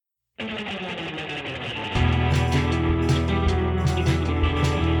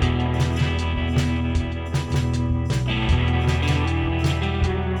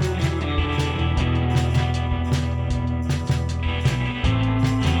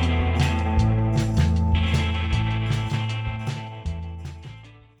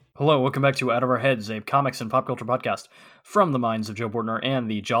Hello, welcome back to Out of Our Heads, a comics and pop culture podcast from the minds of Joe Bortner and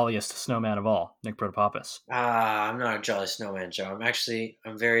the jolliest snowman of all, Nick Protopopis. I'm not a jolly snowman, Joe. Today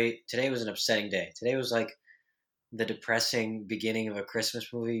was an upsetting day. Today was like the depressing beginning of a Christmas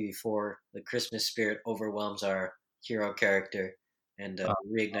movie before the Christmas spirit overwhelms our hero character and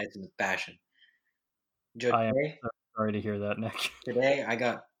reignites him with passion. Joe, I am so sorry to hear that, Nick. Today I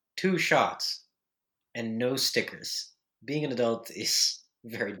got 2 shots and no stickers. Being an adult is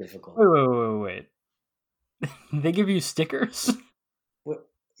very difficult. Wait. They give you stickers?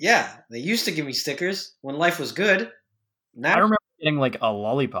 Yeah, they used to give me stickers when life was good. Now I remember getting like a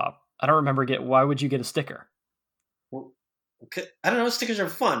lollipop. I don't remember why would you get a sticker? Well, I don't know, stickers are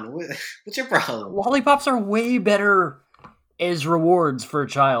fun. What's your problem? Lollipops are way better as rewards for a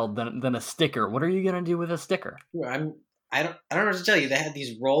child than a sticker. What are you gonna do with a sticker? I don't know what to tell you. They had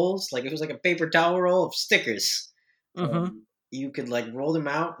these rolls, like it was like a paper towel roll of stickers. Mm-hmm. You could like roll them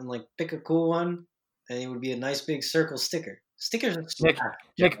out and like pick a cool one, and it would be a nice big circle sticker. Stickers are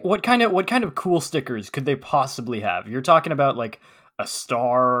Nick, what kind of cool stickers could they possibly have? You're talking about like a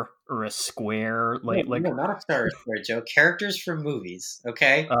star or a square, no, not a star or square, Joe. Characters from movies,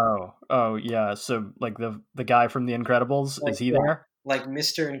 okay? Oh yeah. So like the guy from The Incredibles, is he there? Like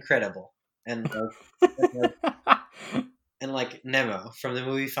Mr. Incredible, and and like Nemo from the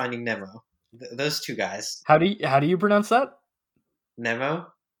movie Finding Nemo. Those 2 guys. How do you pronounce that? Nemo?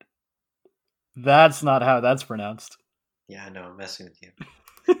 That's not how that's pronounced. Yeah, I know. I'm messing with you.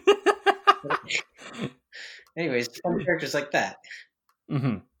 Anyways, fun characters like that.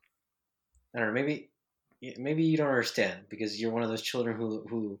 Mm-hmm. I don't know. Maybe you don't understand because you're one of those children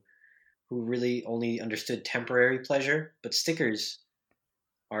who really only understood temporary pleasure. But stickers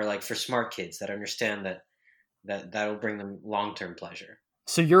are like for smart kids that understand that'll bring them long-term pleasure.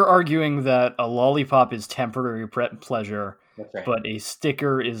 So you're arguing that a lollipop is temporary pleasure, That's right. but a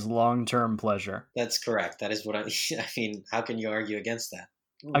sticker is long-term pleasure. That's correct. That is what I mean. How can you argue against that?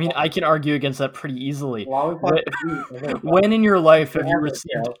 I mean, I can argue against that pretty easily. Lollipop. When in your life have you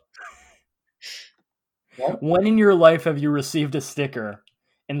received? When in your life have you received a sticker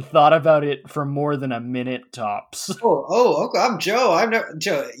and thought about it for more than a minute tops? Okay. I'm Joe.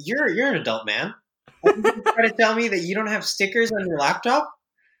 Joe. You're an adult man. Are you trying to tell me that you don't have stickers on your laptop?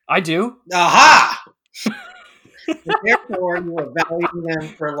 I do. Aha! Therefore, you are valuing them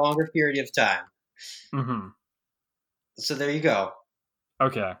for a longer period of time. Mm-hmm. So there you go.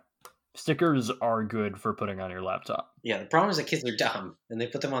 Okay. Stickers are good for putting on your laptop. Yeah, the problem is that kids are dumb, and they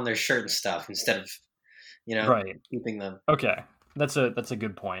put them on their shirt and stuff instead of, right, keeping them. Okay. That's a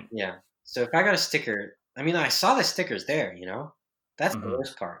good point. Yeah. So if I got a sticker, I mean, I saw the stickers there, That's the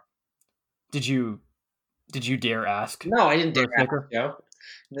worst part. Did you dare ask? No, I didn't dare ask, Joe.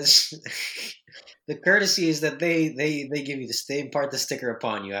 The courtesy is that they give you they impart the sticker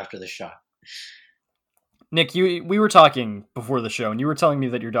upon you after the shot. Nick, we were talking before the show, and you were telling me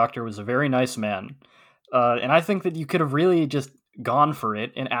that your doctor was a very nice man, and I think that you could have really just gone for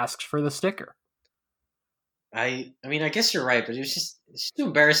it and asked for the sticker. I mean, I guess you're right, but it's too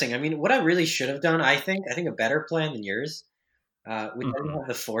embarrassing. I mean, what I really should have done, I think a better plan than yours, which I didn't have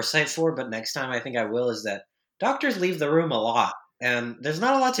the foresight for, but next time I think I will, is that doctors leave the room a lot, and there's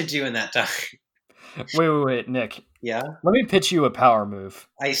not a lot to do in that time. Wait, Nick. Yeah? Let me pitch you a power move.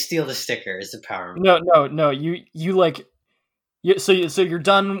 I steal the sticker is the power move. No, so you're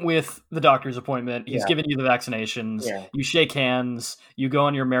done with the doctor's appointment. He's given you the vaccinations. Yeah. You shake hands. You go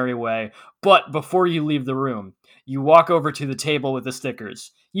on your merry way. But before you leave the room, you walk over to the table with the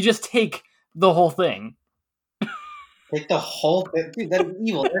stickers. You just take the whole thing. Take the whole thing? Dude, that is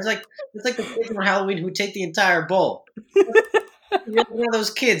evil. It's like the kids on Halloween who take the entire bowl. You're one of those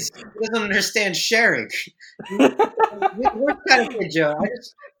kids who doesn't understand sharing. What kind of kid, Joe?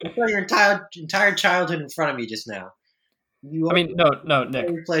 I saw your entire childhood in front of me just now. No,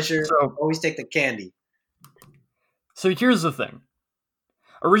 Nick. Pleasure. So, always take the candy. So here's the thing.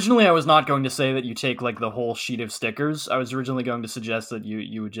 Originally, I was not going to say that you take like the whole sheet of stickers. I was originally going to suggest that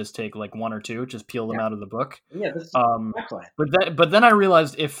you would just take like 1 or 2, just peel them out of the book. Yeah, that's my plan. But then I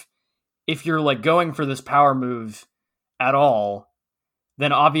realized if you're like going for this power move at all,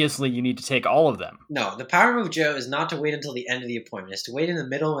 then obviously you need to take all of them. No, the power move, Joe, is not to wait until the end of the appointment. It's to wait in the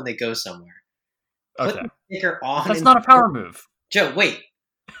middle when they go somewhere. Put the sticker on. That's not a power move. Joe, wait.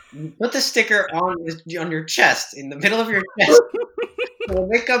 Put the sticker on your chest, in the middle of your chest. So when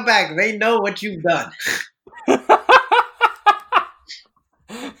they come back, they know what you've done.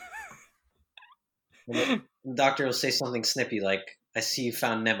 The doctor will say something snippy like, "I see you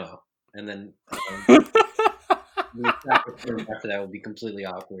found Nemo," and then after that will be completely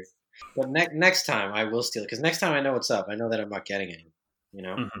awkward. But next time I will steal it, because next time I know what's up. I know that I'm not getting any. You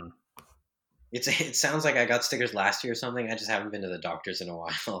know, Mm-hmm. it sounds like I got stickers last year or something. I just haven't been to the doctors in a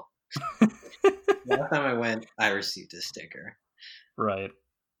while. Last time I went, I received a sticker. Right.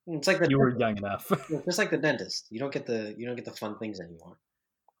 It's like the You were young enough. just like the dentist. You don't get the fun things anymore.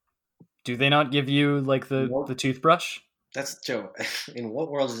 Do they not give you like Nope. the toothbrush? That's Joe. In what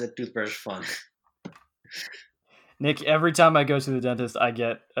world is a toothbrush fun? Nick, every time I go to the dentist, I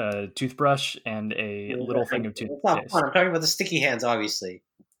get a toothbrush and a little thing of It's not toothpaste. fun. I'm talking about the sticky hands, obviously.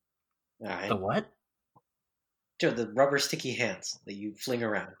 All right, The what? Joe, the rubber sticky hands that you fling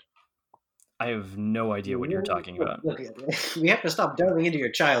around. I have no idea what you're talking about. Look, we have to stop delving into your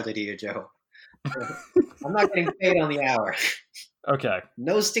childhood here, Joe. I'm not getting paid on the hour. Okay,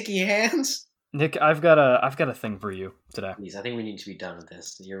 No sticky hands. Nick, I've got a thing for you today. Please, I think we need to be done with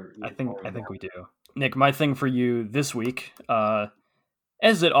this. You're I think we do. Nick, my thing for you this week,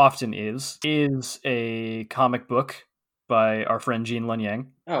 as it often is a comic book by our friend Gene Luen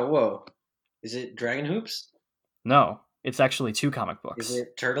Yang. Oh, whoa. Is it Dragon Hoops? No, it's actually two comic books. Is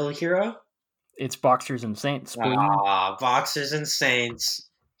it Turtle Hero? It's Boxers and Saints. Ah, Boxers and Saints.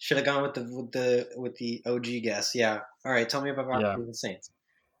 Should have gone with the OG guess. Yeah. All right. Tell me about Boxers and Saints.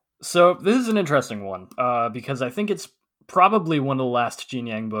 So this is an interesting one because I think it's probably one of the last Gene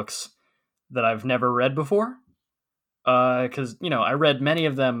Yang books that I've never read before. Because I read many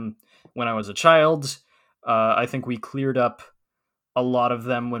of them when I was a child. I think we cleared up a lot of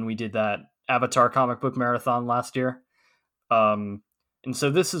them when we did that Avatar comic book marathon last year. And so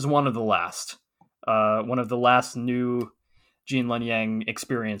this is one of the last new Gene Luen Yang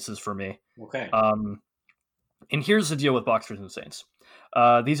experiences for me. Okay. And here's the deal with Boxers and Saints.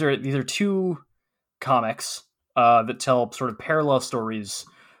 These are two comics that tell sort of parallel stories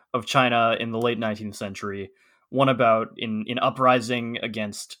of China in the late 19th century. One about in uprising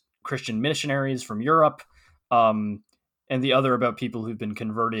against Christian missionaries from Europe, and the other about people who've been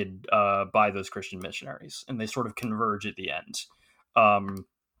converted by those Christian missionaries, and they sort of converge at the end.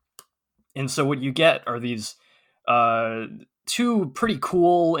 And so what you get are these two pretty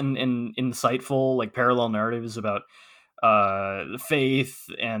cool and insightful like parallel narratives about faith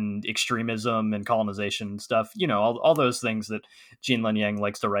and extremism and colonization and stuff. All those things that Gene Luen Yang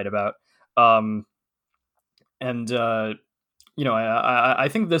likes to write about. I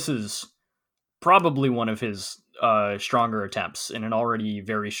think this is probably one of his stronger attempts in an already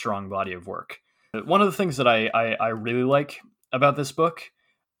very strong body of work. One of the things that I really like about this book,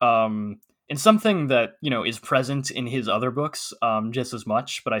 and something that is present in his other books just as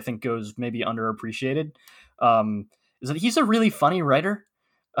much, but I think goes maybe underappreciated, is that he's a really funny writer.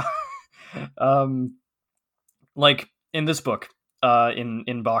 Like in this book,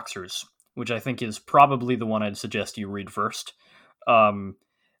 in Boxers, which I think is probably the one I'd suggest you read first.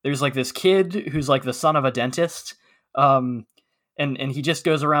 There's like this kid who's like the son of a dentist, and he just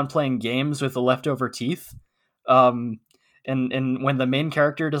goes around playing games with the leftover teeth. And when the main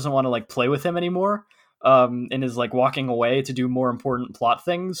character doesn't want to like play with him anymore, and is like walking away to do more important plot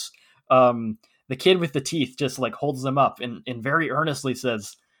things, the kid with the teeth just like holds them up and very earnestly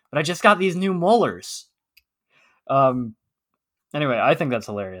says, "But I just got these new molars." Anyway, I think that's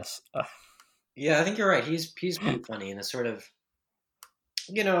hilarious. Yeah, I think you're right. He's pretty funny, and a sort of,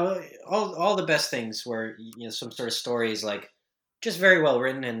 all the best things where some sort of story is like just very well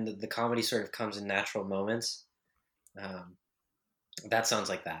written, and the comedy sort of comes in natural moments. That sounds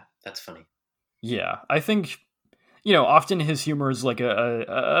like that. That's funny. Yeah, I think often his humor is like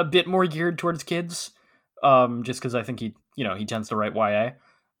a bit more geared towards kids, just because I think he tends to write YA.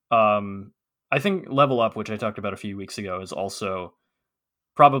 I think Level Up, which I talked about a few weeks ago, is also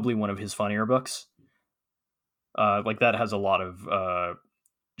probably one of his funnier books. Like that has a lot of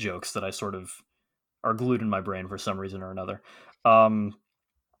jokes that I sort of are glued in my brain for some reason or another.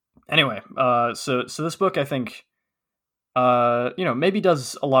 Anyway, so this book I think maybe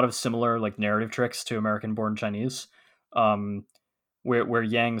does a lot of similar like narrative tricks to American Born Chinese, where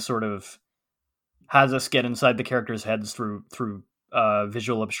Yang sort of has us get inside the characters' heads through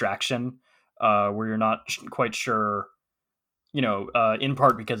visual abstraction, where you're not quite sure, in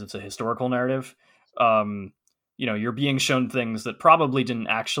part because it's a historical narrative, you're being shown things that probably didn't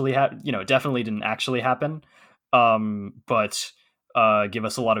actually definitely didn't actually happen, but give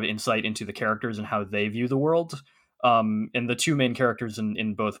us a lot of insight into the characters and how they view the world. And the two main characters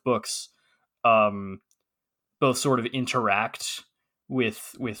in both books, both sort of interact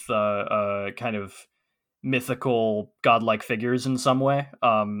with kind of mythical godlike figures in some way.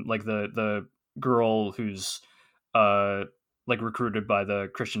 Like the girl who's like recruited by the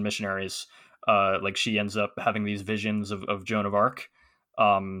Christian missionaries, like she ends up having these visions of Joan of Arc.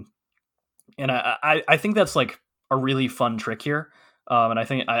 And I think that's like a really fun trick here. and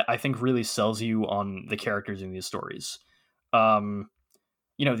I think really sells you on the characters in these stories. Um,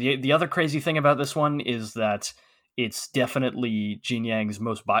 the other crazy thing about this one is that it's definitely Gene Yang's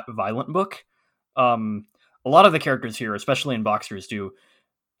most violent book. Um, a lot of the characters here, especially in Boxers, do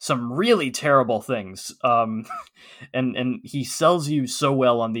some really terrible things. And he sells you so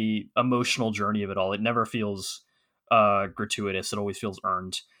well on the emotional journey of it all. It never feels gratuitous. It always feels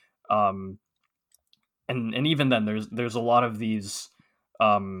earned. Um, and even then, there's a lot of these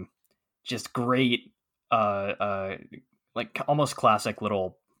um, just great, like almost classic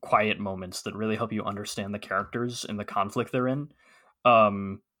little quiet moments that really help you understand the characters and the conflict they're in.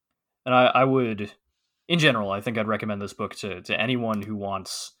 Um, and I would, in general, I think I'd recommend this book to anyone who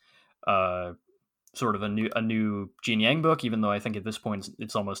wants uh, sort of a new Gene Yang book, even though I think at this point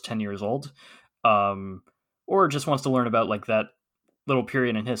it's almost 10 years old, um, or just wants to learn about like that little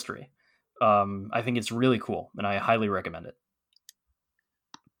period in history. I think it's really cool, and I highly recommend it.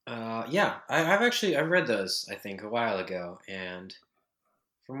 Yeah, I've read those I think a while ago, and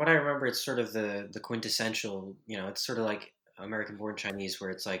from what I remember, it's sort of the quintessential. It's sort of like American Born Chinese, where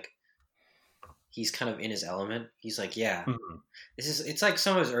it's like he's kind of in his element. He's like, yeah, Mhm. it's like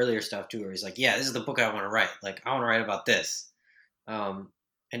some of his earlier stuff too, where he's like, yeah, this is the book I want to write. Like, I want to write about this. Um,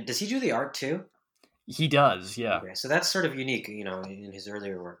 and does he do the art too? He does, yeah. Okay, so that's sort of unique, in his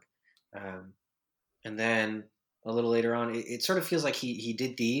earlier work. Um, and then a little later on, it sort of feels like he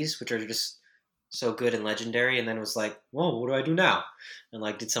did these, which are just so good and legendary, and then was like, whoa, what do I do now? And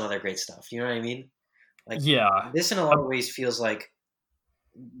like did some other great stuff. You know what I mean? Like Yeah. this, in a lot of ways, feels like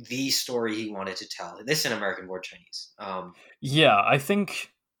the story he wanted to tell. This in American Born Chinese. Yeah, I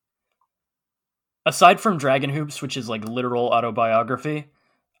think aside from Dragon Hoops, which is like literal autobiography,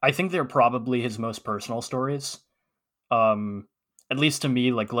 I think they're probably his most personal stories. Um, at least to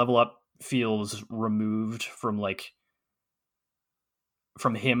me, like Level Up feels removed from like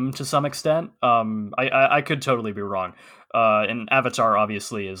from him to some extent. I could totally be wrong. And Avatar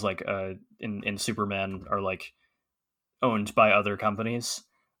obviously is like in Superman are like owned by other companies.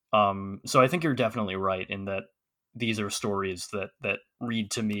 So I think you're definitely right in that these are stories that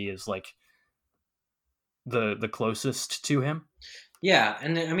read to me as like the closest to him. Yeah,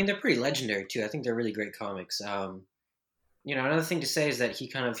 and I mean they're pretty legendary too. I think they're really great comics. Another thing to say is that he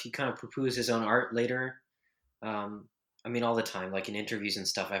kind of poo-poos his own art later. Um, I mean, all the time, like in interviews and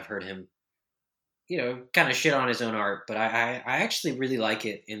stuff, I've heard him, kind of shit on his own art, but I actually really like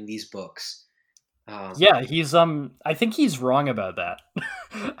it in these books. Yeah, he's I think he's wrong about that.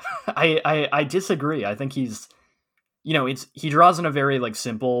 I disagree. I think he's it's he draws in a very like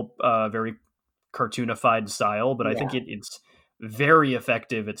simple, very cartoonified style, but I think Yeah, it's very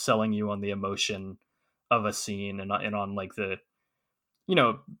effective at selling you on the emotion of a scene and on like the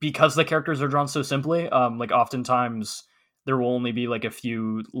because the characters are drawn so simply. Like oftentimes there will only be like a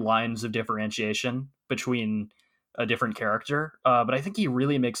few lines of differentiation between a different character, but I think he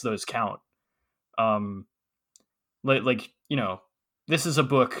really makes those count. Um, like this is a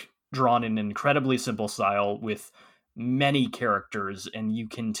book drawn in an incredibly simple style with many characters, and you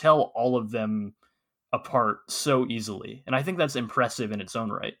can tell all of them apart so easily, and I think that's impressive in its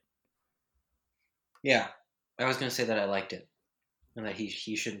own right. yeah. I was gonna say that I liked it, and that he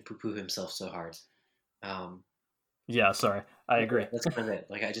shouldn't poo-poo himself so hard. Um, Yeah, sorry, I agree. that's kind of it.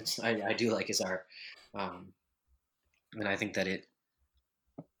 Like I do like his art, um, and I think that it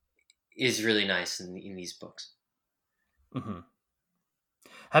is really nice in these books. Hmm.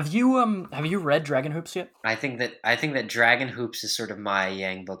 Have you read Dragon Hoops yet? I think that Dragon Hoops is sort of my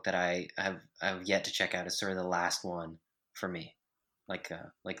Yang book that I've yet to check out. It's sort of the last one for me, like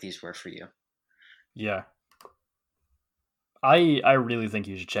these were for you. Yeah, I really think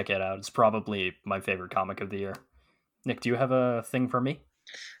you should check it out. It's probably my favorite comic of the year. Nick, do you have a thing for me?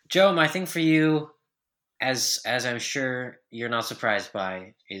 Joe, my thing for you, as I'm sure you're not surprised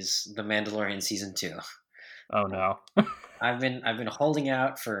by, is The Mandalorian season 2. Oh no. I've been holding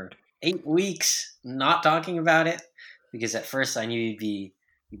out for 8 weeks, not talking about it, because at first I knew you'd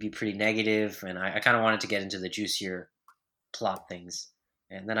be pretty negative, and I kind of wanted to get into the juicier plot things,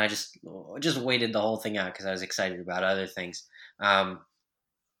 and then I just waited the whole thing out because I was excited about other things. Um,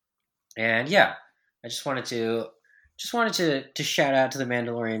 and yeah, I just wanted to shout out to the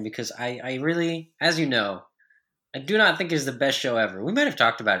Mandalorian because I really, as you know, I do not think it's the best show ever. We might have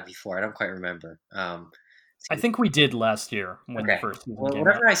talked about it before. I don't quite remember. I think we did last year when the Okay. first season Well, came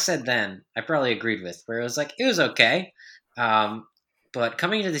out. whatever I said then, I probably agreed with. Where it was like it was okay, um, but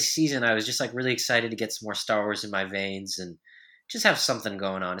coming into this season, I was just like really excited to get some more Star Wars in my veins and just have something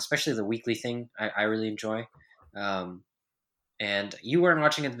going on. Especially the weekly thing, I really enjoy. Um, and you weren't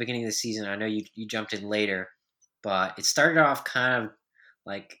watching at the beginning of the season. I know you jumped in later, but it started off kind of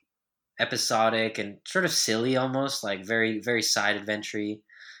like episodic and sort of silly, almost like very very side adventure.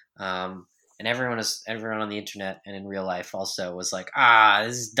 And everyone on the internet and in real life also was like,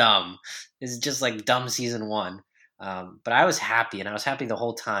 this is dumb. This is just like dumb season one. But I was happy, and I was happy the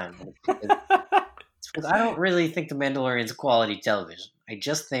whole time. It's because I don't really think The Mandalorian's quality television. I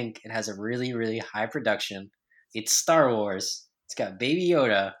just think it has a really, really high production. It's Star Wars. It's got Baby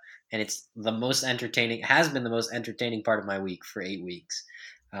Yoda, and it's the most entertaining. Has been the most entertaining part of my week for 8 weeks,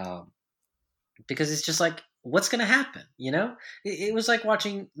 because it's just like, what's going to happen? You know, it was like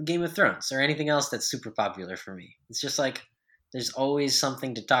watching Game of Thrones or anything else that's super popular for me. It's just like there's always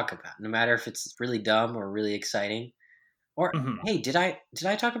something to talk about, no matter if it's really dumb or really exciting. Or hey, did I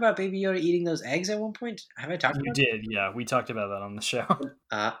talk about Baby Yoda eating those eggs at one point? Have I talked? You did, yeah. We talked about that on the show.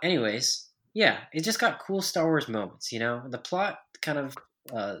 Anyways, yeah, it just got cool Star Wars moments. You know, the plot kind of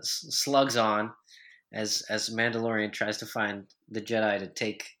slugs on as Mandalorian tries to find the Jedi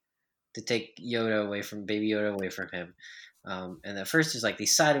to take Yoda away from Baby Yoda away from him. And at first, there's like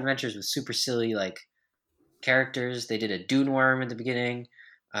these side adventures with super silly like characters. They did a Dune Worm at the beginning.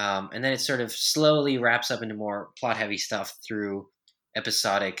 And then it sort of slowly wraps up into more plot heavy stuff through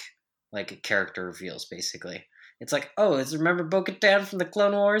episodic like character reveals, basically. It's like, remember Bo-Katan from the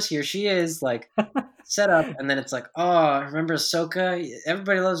Clone Wars? Here she is, like set up, and then it's like, remember Ahsoka?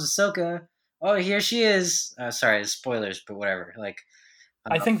 Everybody loves Ahsoka. Oh, here she is. Sorry, spoilers, but whatever. Like,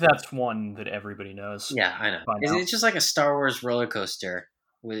 I think that's one that everybody knows. Yeah, I know. It's just like a Star Wars roller coaster.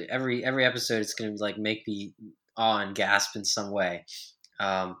 With every episode, it's going to like make me awe and gasp in some way.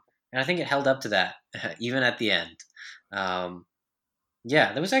 And I think it held up to that, even at the end.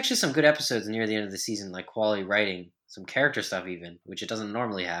 Yeah, there was actually some good episodes near the end of the season, like quality writing, some character stuff even, which it doesn't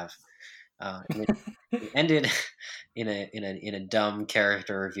normally have. It ended in a dumb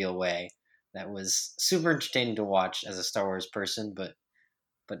character reveal way that was super entertaining to watch as a Star Wars person, but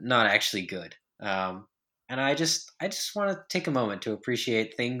not actually good. And I just want to take a moment to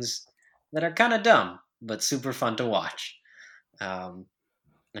appreciate things that are kind of dumb but super fun to watch.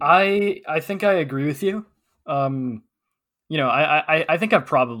 I think I agree with you. You know, I think I've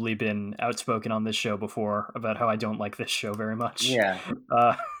probably been outspoken on this show before about how I don't like this show very much. Yeah.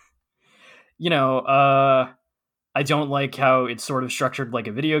 You know, I don't like how it's sort of structured like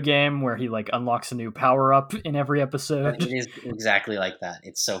a video game where he like unlocks a new power up in every episode. It is exactly like that.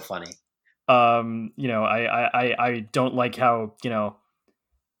 It's so funny. You know, I don't like how, you know,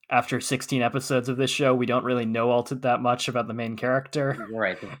 after 16 episodes of this show, we don't really know all that much about the main character. You're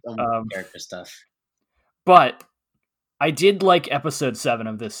right. Character stuff. But I did like episode 7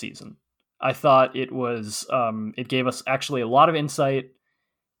 of this season. I thought it was, it gave us actually a lot of insight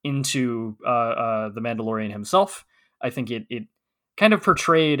into the Mandalorian himself. I think it kind of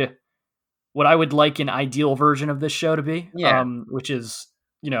portrayed what I would like an ideal version of this show to be, which is,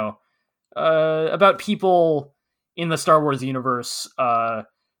 you know, about people in the Star Wars universe,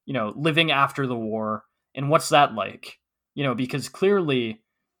 you know, living after the war, and what's that like? You know, because clearly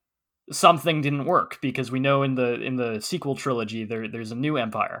something didn't work, because we know in the sequel trilogy there's a new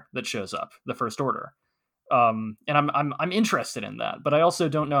empire that shows up, the First Order. And I'm interested in that, but I also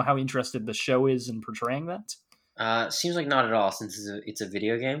don't know how interested the show is in portraying that. Seems like not at all, since it's a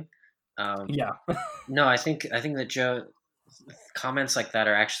video game. Yeah. No, I think that Joe, comments like that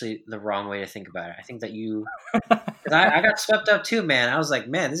are actually the wrong way to think about it. I think that I got swept up too, man. I was like,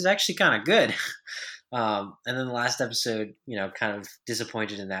 man, this is actually kind of good. And then the last episode, you know, kind of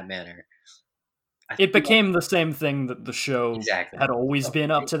disappointed in that manner. It became the same thing that the show had always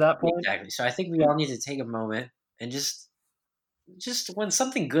been up to that point. Exactly. So I think we all need to take a moment and just when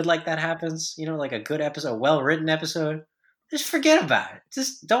something good like that happens, you know, like a good episode, a well-written episode, just forget about it.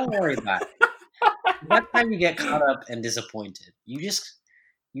 Just don't worry about it. That time you get caught up and disappointed, you just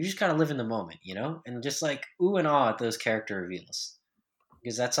gotta live in the moment, you know, and just like ooh and ah at those character reveals,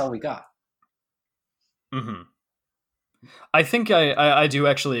 because that's all we got. Mm-hmm. I think I do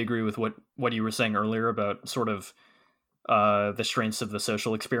actually agree with what you were saying earlier about sort of the strengths of the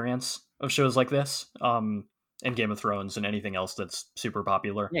social experience of shows like this, and Game of Thrones and anything else that's super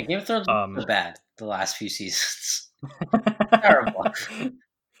popular. Yeah, Game of Thrones was bad the last few seasons. Terrible.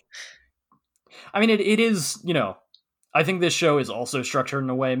 I mean, it is, you know, I think this show is also structured in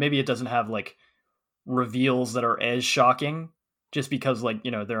a way, maybe it doesn't have like reveals that are as shocking, just because, like,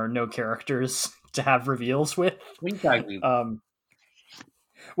 you know, there are no characters to have reveals with. What are you talking about?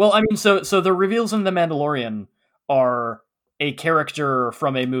 Well, I mean, so the reveals in The Mandalorian are a character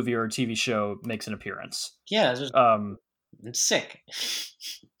from a movie or a TV show makes an appearance. Yeah, it's sick.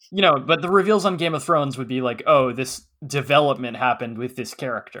 You know, but the reveals on Game of Thrones would be like, oh, this development happened with this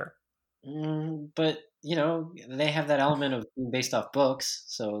character. But they have that element of being based off books,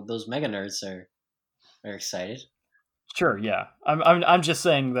 so those mega nerds are excited. Sure, yeah. I'm just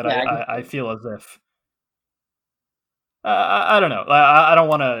saying that Yeah, I feel as if I don't know. I don't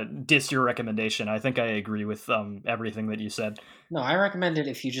want to diss your recommendation. I think I agree with everything that you said. no, I recommend it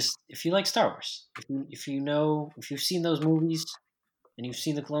if you like Star Wars, if you've seen those movies and you've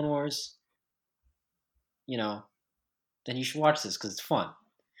seen the Clone Wars, you know, then you should watch this because it's fun.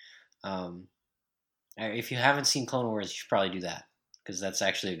 Um, if you haven't seen Clone Wars, you should probably do that because that's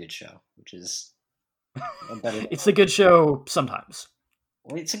actually a good show, which is a better. It's a good show sometimes.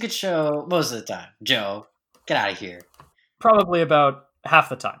 It's a good show most of the time. Joe, get out of here. Probably about half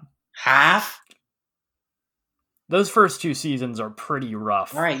the time. Half? Those first 2 seasons are pretty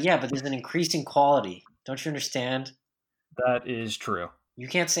rough. All right, yeah, but there's an increasing quality. Don't you understand? That is true. You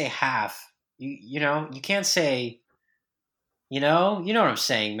can't say half. You can't say. You know what I'm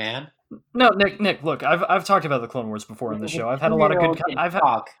saying, man. No, Nick, look, I've talked about the Clone Wars before on the show. I've had a lot of good.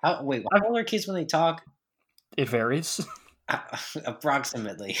 Talk. Wait, how old are kids when they talk? It varies.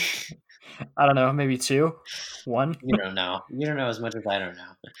 Approximately. I don't know, maybe 2, 1. You don't know. You don't know as much as I don't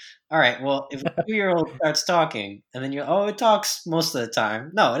know. All right. Well, if a 2-year-old starts talking, and then it talks most of the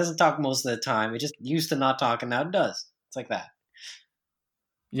time. No, it doesn't talk most of the time. It just used to not talk, and now it does. It's like that.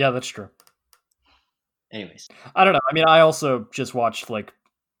 Yeah, that's true. Anyways, I don't know. I mean, I also just watched like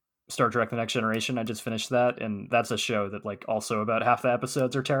Star Trek: The Next Generation. I just finished that, and that's a show that like also about half the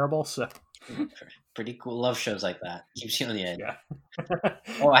episodes are terrible. So pretty cool. Love shows like that. Keeps you on the edge. yeah.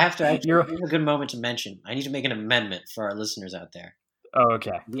 Oh, I have to. Here's a good moment to mention. I need to make an amendment for our listeners out there. Oh,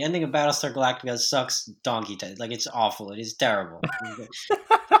 okay. The ending of Battlestar Galactica sucks donkey. Like it's awful. It is terrible.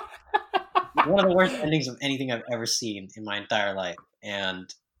 One of the worst endings of anything I've ever seen in my entire life,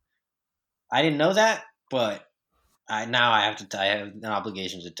 and I didn't know that, but now I have an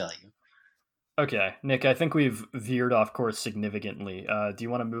obligation to tell you. Okay, Nick, I think we've veered off course significantly. Do you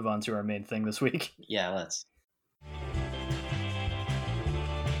want to move on to our main thing this week? Yeah, let's.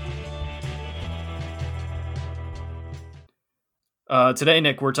 Today,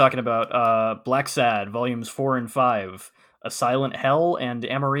 Nick, we're talking about Black Sad, Volumes 4 and 5, A Silent Hell, and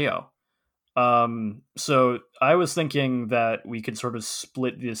Amarillo. So I was thinking that we could sort of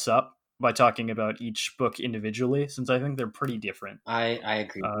split this up by talking about each book individually, since I think they're pretty different. I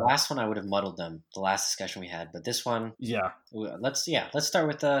agree. The last one I would have muddled them, the last discussion we had, but this one, yeah. Let's start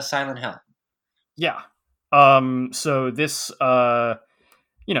with Silent Hell. Yeah. So this,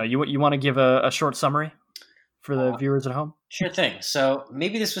 you want to give a short summary for the viewers at home? Sure thing. So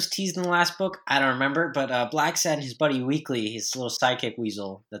maybe this was teased in the last book. I don't remember, but Black Sad and his buddy Weekly, his little sidekick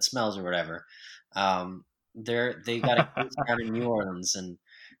weasel that smells or whatever, they got a case down in New Orleans,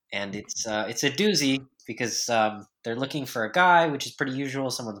 and it's a doozy because they're looking for a guy, which is pretty usual.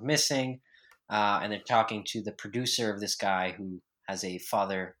 Someone's missing, and they're talking to the producer of this guy who has a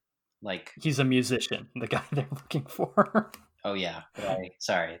father. Like he's a musician, the guy they're looking for. Oh yeah,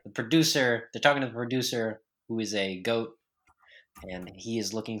 sorry. The producer. They're talking to the producer who is a goat, and he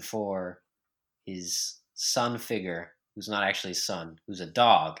is looking for his son figure, who's not actually his son, who's a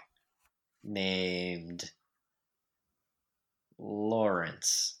dog, named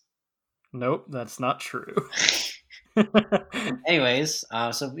Lawrence. Nope, that's not true. Anyways,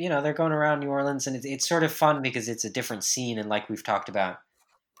 so they're going around New Orleans, and it's sort of fun because it's a different scene, and like we've talked about,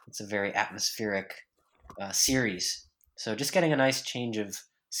 it's a very atmospheric series. So just getting a nice change of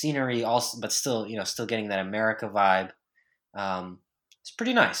scenery, also, but still getting that America vibe. It's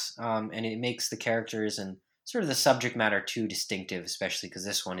pretty nice, and it makes the characters and sort of the subject matter too distinctive, especially because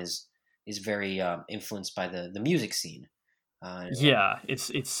this one is very influenced by the music scene. Yeah,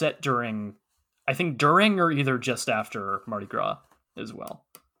 it's set during or either just after Mardi Gras as well.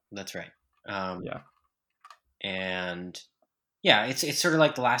 That's right. Yeah, and yeah, it's sort of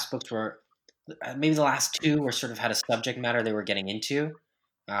like the last books were. Maybe the last two were sort of had a subject matter they were getting into.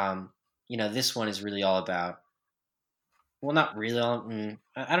 This one is really all about. Well, not really.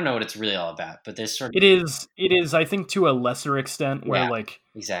 I don't know what it's really all about, but there's sort of. It is. I think to a lesser extent, where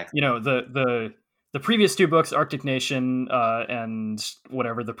exactly. The previous 2 books, Arctic Nation and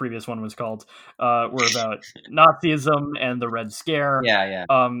whatever the previous one was called, were about Nazism and the Red Scare. Yeah.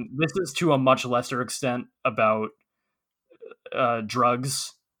 This is to a much lesser extent about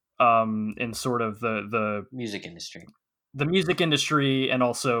drugs. In sort of the music industry. The music industry, and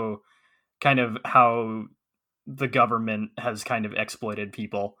also kind of how the government has kind of exploited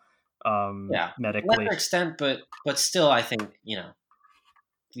people medically. To a lesser extent, but still, I think,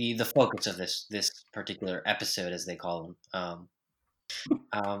 the focus of this particular episode, as they call them.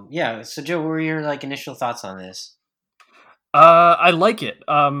 Yeah, so Joe, what were your initial thoughts on this? I like it.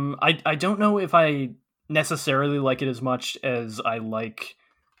 I don't know if I necessarily like it as much as I like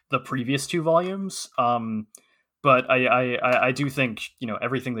the previous two volumes. But I do think,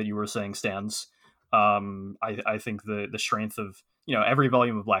 everything that you were saying stands. I think the strength of, every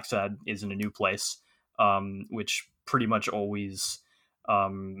volume of Black Sad is in a new place, which pretty much always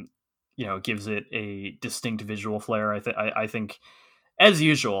gives it a distinct visual flair. I think, as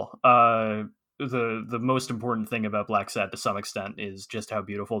usual, the most important thing about Black Sad to some extent is just how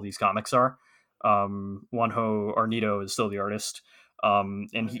beautiful these comics are. Juanjo Arnido is still the artist,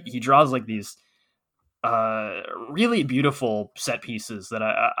 and he draws like these really beautiful set pieces that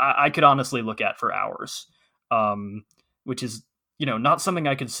I could honestly look at for hours, which is not something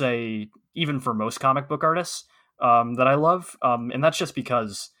I could say even for most comic book artists that I love, and that's just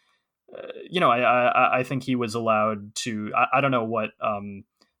because I think he was allowed to. I don't know what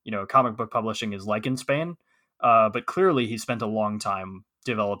comic book publishing is like in Spain, but clearly he spent a long time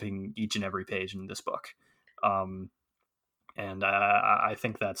developing each and every page in this book, and I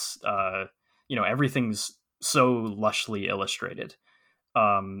think that's everything's so lushly illustrated.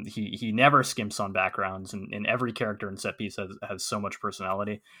 He never skimps on backgrounds, and every character and set piece has so much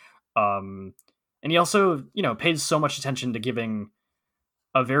personality. And he also pays so much attention to giving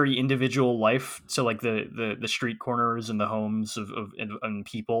a very individual life to like the street corners and the homes of and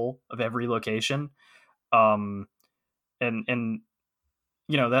people of every location. And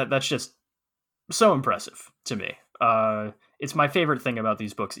that's just so impressive to me. It's my favorite thing about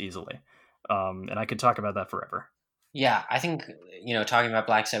these books easily. And I could talk about that forever. Yeah, I think talking about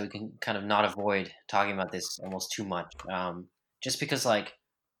Black Sad, we can kind of not avoid talking about this almost too much, just because like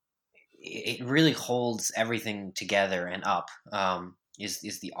it really holds everything together and up.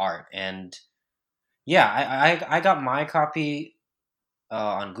 Is the art, and yeah, I got my copy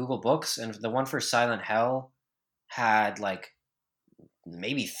on Google Books, and the one for Silent Hell had like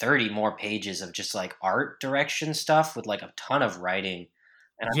maybe 30 more pages of just like art direction stuff with like a ton of writing.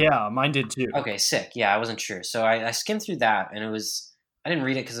 Yeah, mine did too. Okay, sick. Yeah, I wasn't sure. So I skimmed through that, and I didn't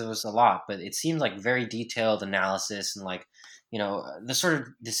read it because it was a lot, but it seemed like very detailed analysis and like, the sort of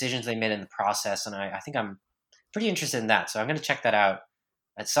decisions they made in the process. And I think I'm pretty interested in that. So I'm going to check that out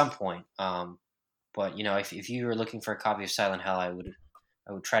at some point. But if you were looking for a copy of Silent Hell, I would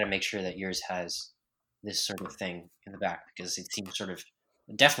try to make sure that yours has this sort of thing in the back, because it seems sort of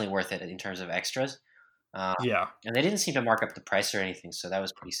definitely worth it in terms of extras. Yeah, and they didn't seem to mark up the price or anything, so that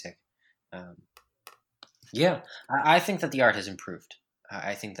was pretty sick. Yeah, I think that the art has improved.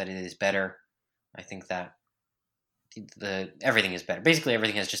 I think that it is better. I think that everything is better. Basically,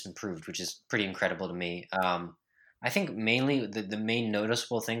 everything has just improved, which is pretty incredible to me. I think mainly the main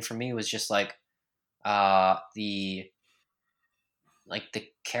noticeable thing for me was just like the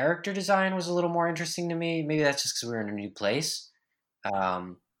character design was a little more interesting to me. Maybe that's just because we were in a new place.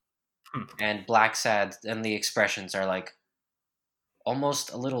 And Black Sad and the expressions are like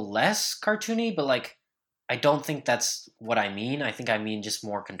almost a little less cartoony, but like I don't think that's what I mean. I think I mean just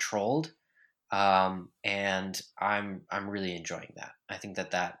more controlled. And I'm really enjoying that. I think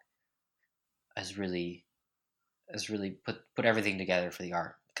that has really put everything together for the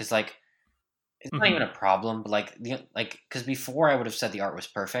art, because like it's not even a problem, but like because before I would have said the art was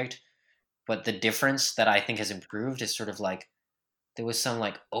perfect, but the difference that I think has improved is sort of like there was some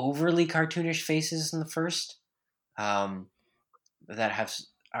like overly cartoonish faces in the first, that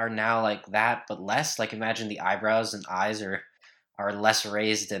are now like that, but less. Like imagine the eyebrows and eyes are less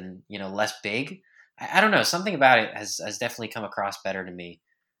raised and less big. I don't know, something about it has definitely come across better to me,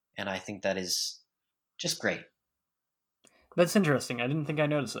 and I think that is just great. That's interesting. I didn't think I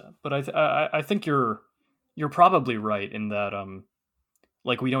noticed that, but I think you're probably right in that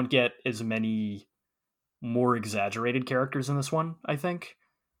like we don't get as many more exaggerated characters in this one. I think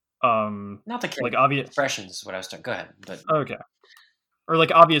Not the like obvious expressions is what I was talking. Go ahead, but okay. Or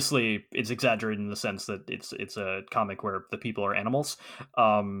like obviously it's exaggerated in the sense that it's a comic where the people are animals,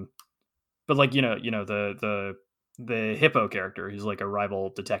 but like the hippo character, who's like a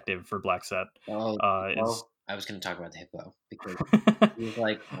rival detective for Black Sad. Is I was going to talk about the hippo because he's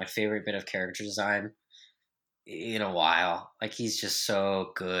like my favorite bit of character design in a while. Like he's just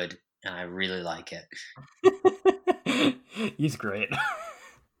so good, and I really like it. He's great.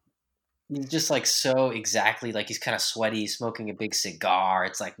 He's just like so exactly like he's kind of sweaty, smoking a big cigar.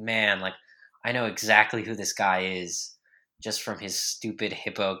 It's like, man, like I know exactly who this guy is just from his stupid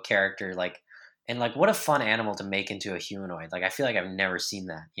hippo character. Like, and like what a fun animal to make into a humanoid. Like I feel like I've never seen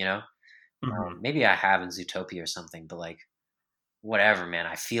that. Mm-hmm. Maybe I have in Zootopia or something, but like whatever, man.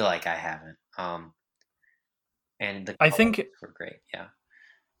 I feel like I haven't. And I think were great. Yeah.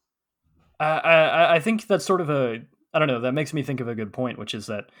 I think that's sort of I don't know. That makes me think of a good point, which is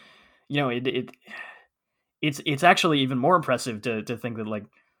that it it's actually even more impressive to think that like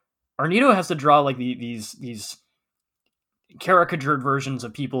Arnito has to draw like these caricatured versions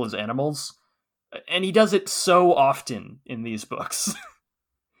of people as animals, and he does it so often in these books.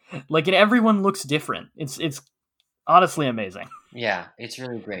 Like, and everyone looks different. It's honestly amazing. Yeah, it's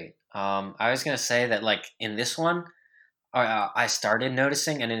really great. I was gonna say that like in this one, I started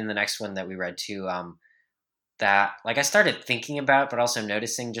noticing, and in the next one that we read too, that like I started thinking about, but also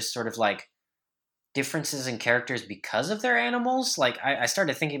noticing just sort of like differences in characters because of their animals. Like I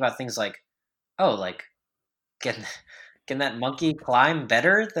started thinking about things like, oh, like can can that monkey climb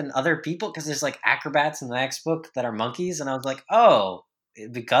better than other people? Because there's like acrobats in the next book that are monkeys, and I was like, oh,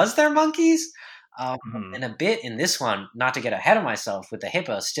 because they're monkeys. Mhm. And a bit in this one, not to get ahead of myself with the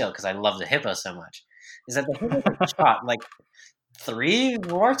hippo still, because I love the hippo so much, is that the hippo gets shot like 3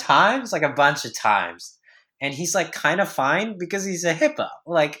 more times, like a bunch of times, and he's like kind of fine because he's a hippo.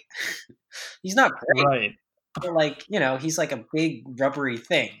 Like he's not great, Right. but like he's like a big rubbery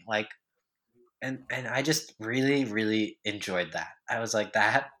thing. Like and I just really really enjoyed that. I was like,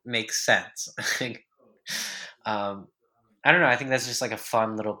 that makes sense. um, I don't know. I think that's just like a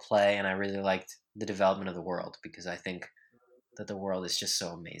fun little play, and I really liked the development of the world because I think that the world is just so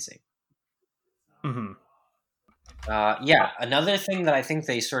amazing. Hmm. Yeah, another thing that I think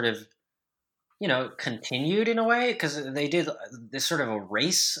they sort of continued in a way because they did this sort of a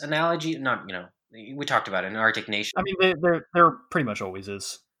race analogy. Not we talked about it in Arctic Nation. I mean, they're pretty much always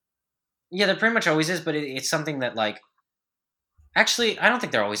is. Yeah, there pretty much always is, but it's something that like actually I don't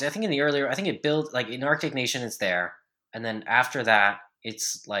think there always. I think in the earlier, I think it built like in Arctic Nation it's there, and then after that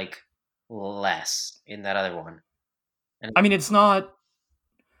it's like less in that other one. And I mean, it's not.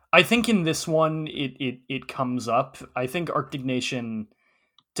 I think in this one, it comes up. I think Arctic Nation,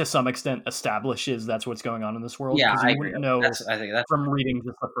 to some extent, establishes that's what's going on in this world yeah, because I you agree. wouldn't know I think that's from reading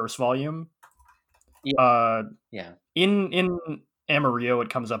just the first volume. yeah, Uh, yeah. in Amarillo, it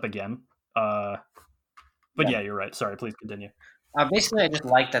comes up again. But Yeah. yeah, you're right. Sorry, please continue. Basically, I just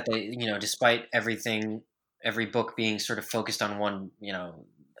like that they, despite everything, every book being sort of focused on one,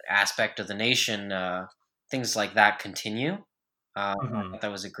 aspect of the nation, things like that continue. I Hmm. thought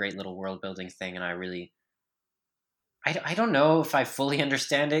that was a great little world building thing, and I really, I don't know if I fully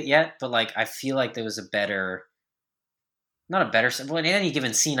understand it yet, but like I feel like there was a better, not a better, well, in any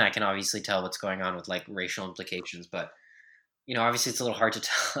given scene, I can obviously tell what's going on with like racial implications, but obviously it's a little hard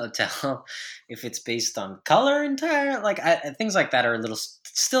to tell if it's based on color entire. Like things like that are a little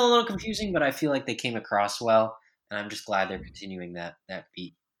still a little confusing, but I feel like they came across well, and I'm just glad they're continuing that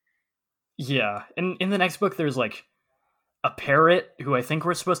beat. Yeah, and in the next book, there's like a parrot who I think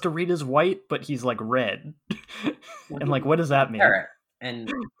we're supposed to read as white, but he's like red. Well, And he's like, what does a that mean? parrot, and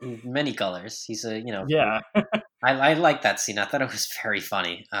he's many colors. He's a Yeah, I like that scene. I thought it was very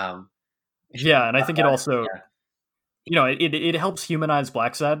funny. We should yeah, and I talk think it about it. also, Yeah, it helps humanize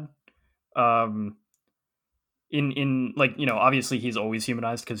Blacksad. Um, in like obviously he's always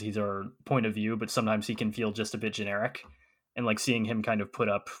humanized because he's our point of view, but sometimes he can feel just a bit generic, and like seeing him kind of put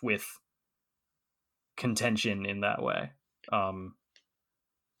up with contention in that way. Um,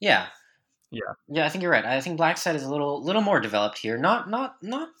 yeah, yeah, yeah. I think you're right. I think Black Side is a little more developed here. Not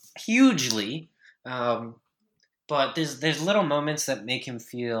hugely, um, but there's little moments that make him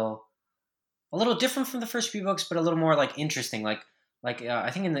feel a little different from the first few books, but a little more like interesting. Like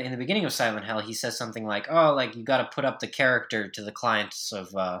I think in the beginning of Silent Hell, he says something like, "Oh, like you got to put up the character to the clients of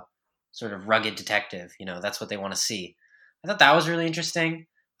sort of rugged detective. That's what they want to see." I thought that was really interesting.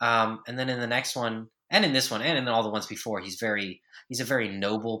 And then in the next one, and in this one, and in all the ones before, he's a very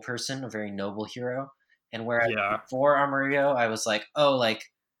noble person, a very noble hero. And whereas yeah, before Amarillo, I was like, oh, like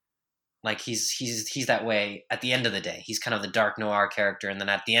he's that way at the end of the day. He's kind of the dark noir character, and then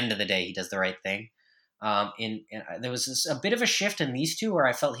at the end of the day, he does the right thing. There was a bit of a shift in these two where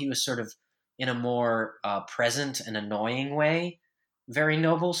I felt he was sort of in a more present and annoying way, very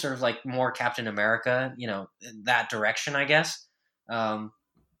noble, sort of like more Captain America, that direction, I guess. Um,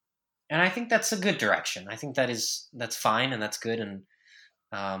 and I think that's a good direction. I think that's fine and that's good, and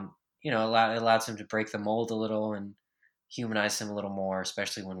it allows him to break the mold a little and humanize him a little more,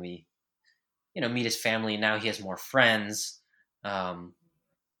 especially when we meet his family. Now he has more friends. Um,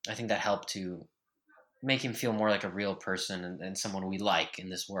 I think that helped to make him feel more like a real person and someone we like in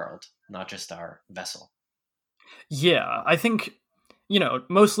this world, not just our vessel. yeah. I think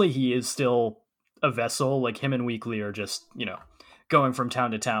mostly he is still a vessel. Like him and Weekly are just going from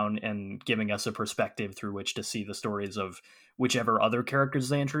town to town and giving us a perspective through which to see the stories of whichever other characters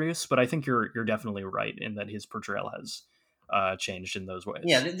they introduce. But I think you're definitely right in that his portrayal has changed in those ways.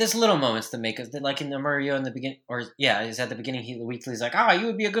 Yeah, there's little moments that make us, like in the Murillo in the beginning, or yeah, is at the beginning. Weekly's like, you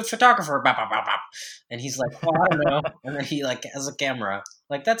would be a good photographer, bop, bop, bop, bop. And he's like, well, I don't know, and then he like has a camera.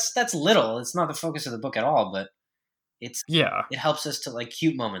 Like that's little. It's not the focus of the book at all, but it helps us to like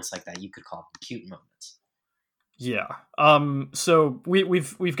cute moments like that. You could call them cute moments. Yeah. So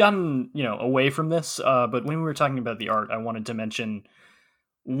we've gotten away from this, but when we were talking about the art, I wanted to mention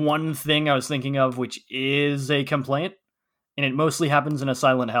one thing I was thinking of, which is a complaint, and it mostly happens in A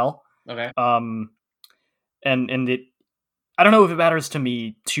Silent Hell. Okay. And it, I don't know if it matters to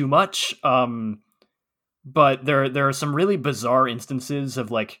me too much. But there are some really bizarre instances of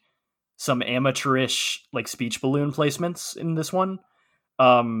like some amateurish like speech balloon placements in this one.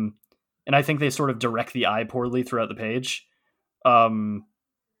 And I think they sort of direct the eye poorly throughout the page. I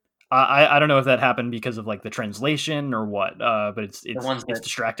don't know if that happened because of like the translation or what, but it's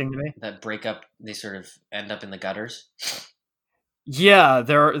distracting to me. That break up, they sort of end up in the gutters. Yeah,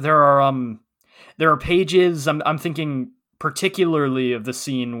 there are pages. I'm thinking particularly of the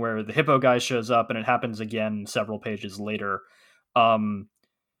scene where the hippo guy shows up, and it happens again several pages later,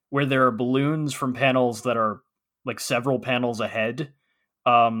 where there are balloons from panels that are like several panels ahead,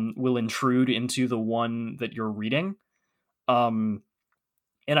 will intrude into the one that you're reading. And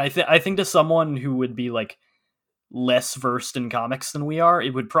I think to someone who would be like less versed in comics than we are,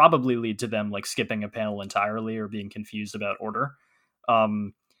 it would probably lead to them like skipping a panel entirely or being confused about order.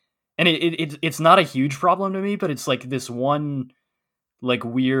 And it's not a huge problem to me, but it's like this one like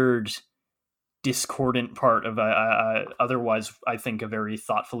weird discordant part of otherwise I think a very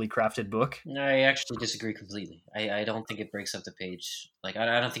thoughtfully crafted book. I actually disagree completely. I don't think it breaks up the page. Like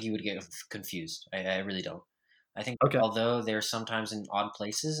I don't think you would get confused. I really don't. I think although they're sometimes in odd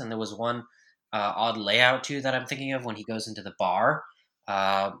places, and there was one odd layout too that I'm thinking of when he goes into the bar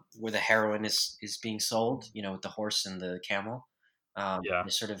where the heroin is being sold, with the horse and the camel.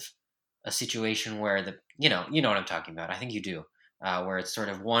 There's sort of a situation where you know what I'm talking about. I think you do. Where it's sort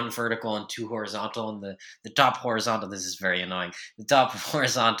of one vertical and two horizontal, and the top horizontal, this is very annoying, the top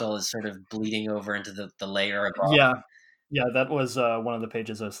horizontal is sort of bleeding over into the layer above. Yeah, that was one of the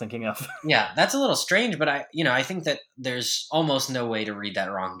pages I was thinking of. Yeah, that's a little strange, but I think that there's almost no way to read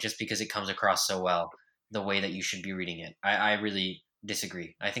that wrong just because it comes across so well the way that you should be reading it. I really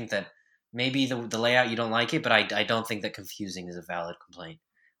disagree. I think that maybe the layout, you don't like it, but I don't think that confusing is a valid complaint.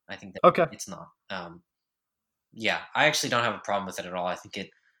 I think that it's not. Yeah, I actually don't have a problem with it at all. I think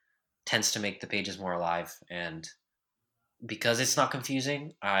it tends to make the pages more alive, and because it's not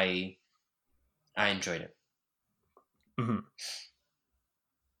confusing, I enjoyed it. Mm-hmm.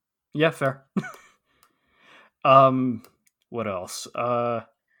 Yeah, fair. What else?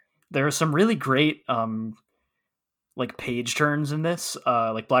 There are some really great like page turns in this.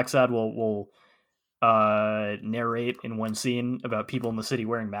 Like Blacksad will narrate in one scene about people in the city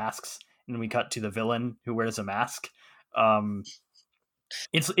wearing masks, and we cut to the villain who wears a mask. I mean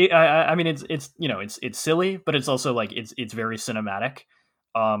it's silly, but it's also like it's very cinematic.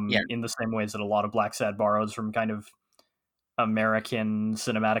 In the same ways that a lot of Blacksad borrows from kind of American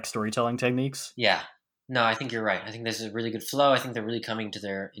cinematic storytelling techniques. Yeah. No, I think you're right. I think there's a really good flow. I think they're really coming into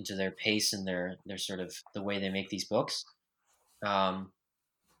their pace and their sort of the way they make these books. And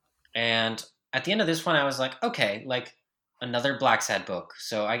at the end of this one, I was like, okay, like another Blacksad book.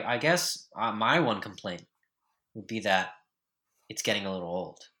 So I guess my one complaint would be that it's getting a little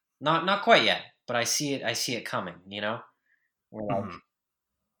old. Not quite yet, but I see it coming. We're like,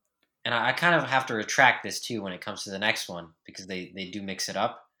 and I kind of have to retract this too when it comes to the next one because they do mix it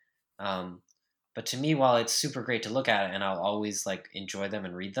up. But to me, while it's super great to look at it, and I'll always like enjoy them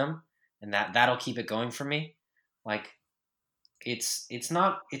and read them, and that'll keep it going for me. Like, it's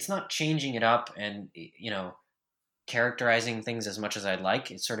not changing it up and characterizing things as much as I'd like.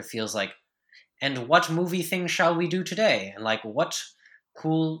 It sort of feels like, and what movie thing shall we do today? And like, what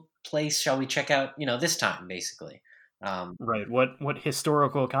cool place shall we check out? This time, basically. Right. What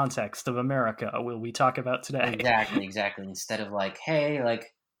historical context of America will we talk about today? Exactly. Instead of like, hey,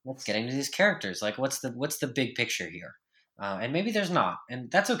 like, let's get into these characters. Like, what's the big picture here? And maybe there's not, and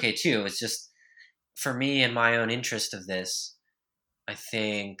that's okay too. It's just for me and my own interest of this. I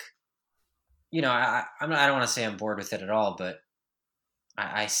think, I don't want to say I'm bored with it at all, but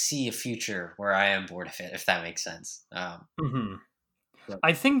I see a future where I am bored of it, if that makes sense.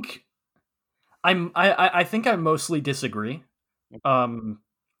 I think I think I mostly disagree.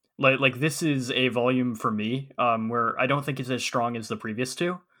 Like this is a volume for me, where I don't think it's as strong as the previous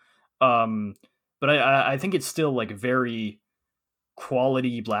two. But I think it's still like very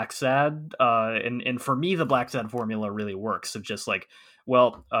quality Blacksad. And for me, the Blacksad formula really works of just like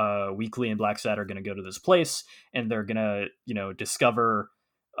well, Weekly and Blacksad are going to go to this place, and they're going to, discover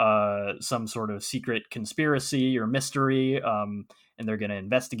some sort of secret conspiracy or mystery, and they're going to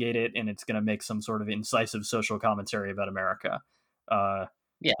investigate it, and it's going to make some sort of incisive social commentary about America. Uh,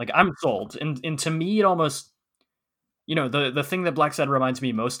 Yeah. like, I'm sold, and to me, it almost, the thing that Blacksad reminds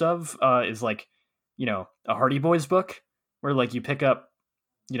me most of is like, a Hardy Boys book where like you pick up,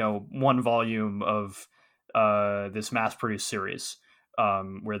 one volume of this mass-produced series,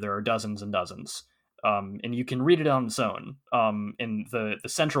 where there are dozens and dozens, and you can read it on its own. And the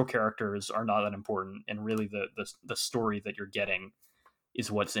central characters are not that important, and really the story that you're getting is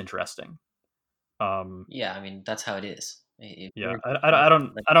what's interesting. Yeah, I mean that's how it is. Yeah, I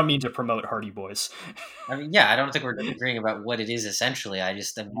don't mean to promote Hardy Boys. I mean, yeah, I don't think we're disagreeing about what it is essentially. I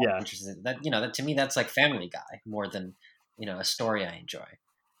just am Yeah. interested that that to me that's like Family Guy more than a story I enjoy.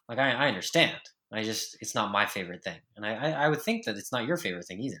 Like I understand. It's not my favorite thing, and I would think that it's not your favorite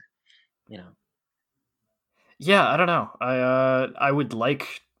thing either. Yeah, I don't know. I would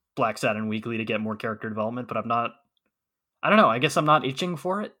like Black Satin Weekly to get more character development, but I'm not. I don't know. I guess I'm not itching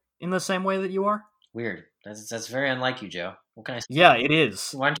for it in the same way that you are. Weird. That's very unlike you, Joe. What can I say? Yeah, it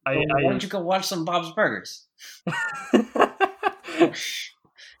is. Why don't you go watch some Bob's Burgers?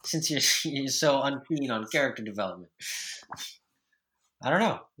 Since you're so unkeen on character development. I don't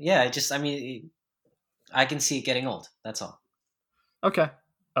know. Yeah, I mean, I can see it getting old. That's all. Okay.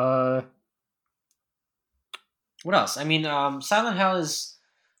 What else? I mean, Silent Hell is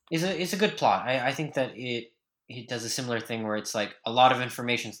a good plot. I think that it does a similar thing where it's like a lot of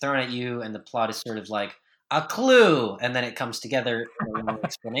information's thrown at you, and the plot is sort of like a clue, and then it comes together in a long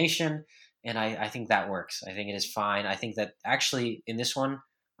explanation. And I think that works. I think it is fine. I think that actually in this one,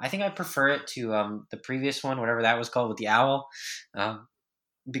 I think I prefer it to the previous one, whatever that was called with the owl,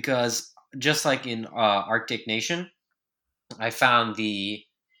 because just like in Arctic Nation, I found the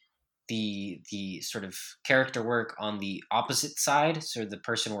sort of character work on the opposite side, so the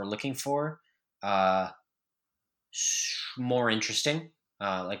person we're looking for, more interesting.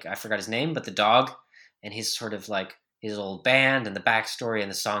 Like I forgot his name, but the dog and his sort of like his old band and the backstory and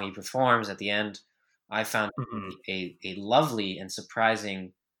the song he performs at the end, I found a lovely and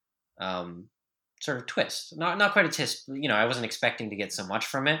surprising sort of twist. Not quite a twist. I wasn't expecting to get so much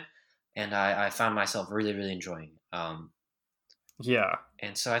from it, and I found myself really really enjoying. Yeah.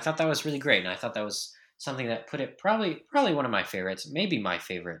 And so I thought that was really great, and I thought that was something that put it probably one of my favorites, maybe my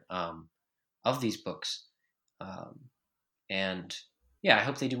favorite of these books. And yeah, I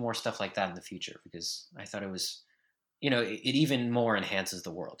hope they do more stuff like that in the future because I thought it was, it even more enhances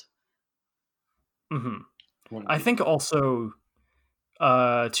the world. Mm-hmm. I think also,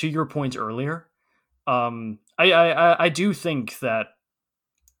 to your point earlier, I do think that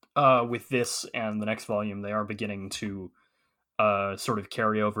with this and the next volume, they are beginning to sort of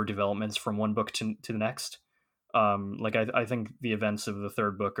carry over developments from one book to the next. Like I think the events of the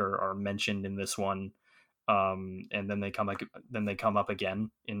third book are mentioned in this one, and then they come up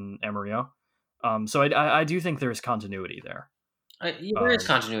again in Emerio. So I do think there's continuity there. There is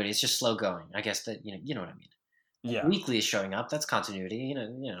continuity. It's just slow going. I guess that you know what I mean. Yeah, Weekly is showing up. That's continuity.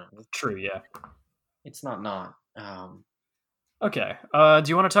 True. Yeah. It's not. Okay. Do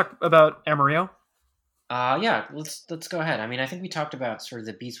you want to talk about Emerio? Yeah. Let's go ahead. I mean, I think we talked about sort of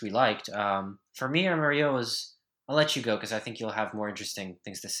the beats we liked. For me, Emerio was. I'll let you go because I think you'll have more interesting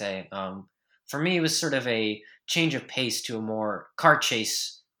things to say. For me, it was sort of a change of pace to a more car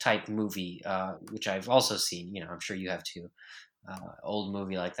chase type movie, which I've also seen. I'm sure you have too. Old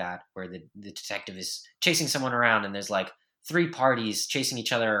movie like that where the detective is chasing someone around and there's like three parties chasing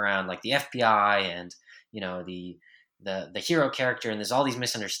each other around, like the FBI and the hero character, and there's all these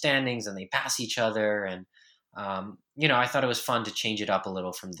misunderstandings and they pass each other, and I thought it was fun to change it up a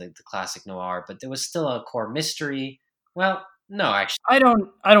little from the classic noir, but there was still a core mystery. Well, no, actually, I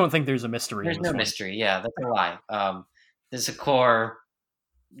don't think there's a mystery. There's no mystery. Yeah, that's a lie. There's a core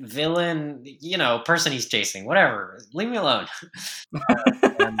villain, person he's chasing. Whatever, leave me alone.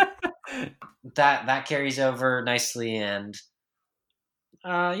 That carries over nicely, and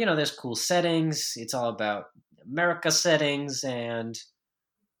there's cool settings. It's all about America settings, and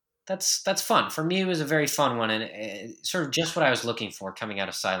that's fun. For me, it was a very fun one, and sort of just what I was looking for coming out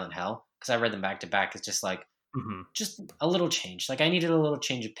of Silent Hell, because I read them back to back. It's just like just a little change. Like I needed a little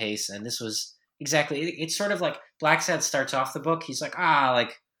change of pace, and this was exactly. It's sort of like Blacksad starts off the book. He's like,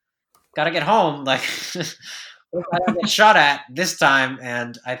 gotta get home. Like I don't get shot at this time,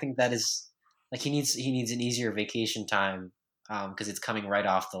 and I think that is like he needs an easier vacation time because it's coming right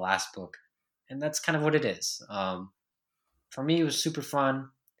off the last book, and that's kind of what it is. For me, it was super fun.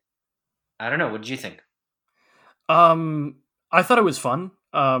 I don't know. What did you think? I thought it was fun.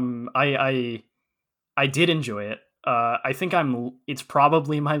 I did enjoy it. I think it's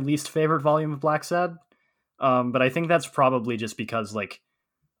probably my least favorite volume of Black Sad. But I think that's probably just because, like,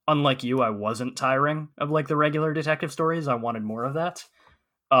 unlike you, I wasn't tiring of like the regular detective stories. I wanted more of that.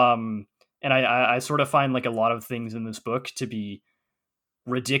 And I sort of find like a lot of things in this book to be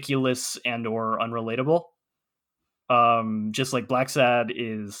ridiculous and or unrelatable. Just like Black Sad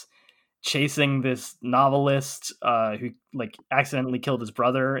is chasing this novelist who like accidentally killed his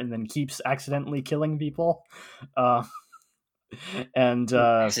brother and then keeps accidentally killing people. Uh, and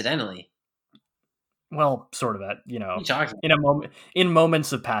Accidentally. Well, sort of that, What are you talking in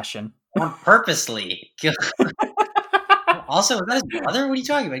moments of passion. about? Purposely. Also, is that his brother? What are you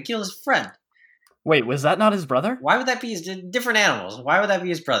talking about? He killed his friend. Wait, was that not his brother? Why would that be his different animals? Why would that be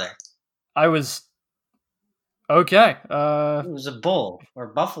his brother? I was okay. It was a bull or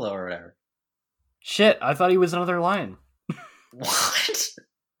buffalo or whatever. Shit, I thought he was another lion. What?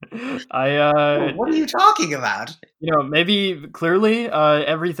 I What are you talking about? maybe clearly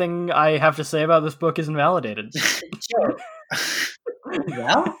everything I have to say about this book is invalidated. Sure.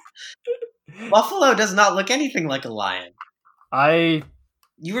 Well, buffalo does not look anything like a lion.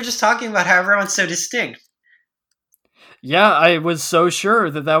 You were just talking about how everyone's so distinct. Yeah, I was so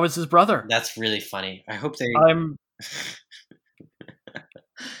sure that was his brother. That's really funny. I hope they. I'm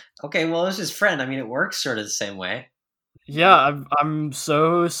Okay, well, it was his friend. I mean, it works sort of the same way. Yeah, I'm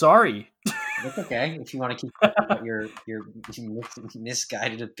so sorry. That's okay. If you want to keep talking about your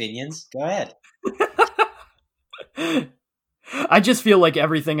misguided opinions, go ahead. I just feel like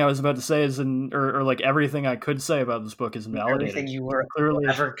everything I was about to say is or like everything I could say about this book is invalidated. Everything you were clearly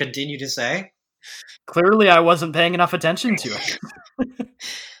ever continue to say. Clearly, I wasn't paying enough attention to it.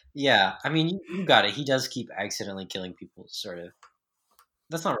 Yeah, I mean, you got it. He does keep accidentally killing people, sort of.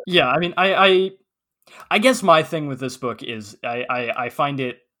 That's not right. Yeah, I mean, I guess my thing with this book is I find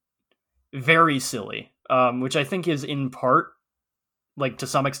it very silly, which I think is in part, like to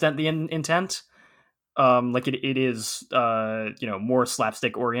some extent, the intent. Like it is, more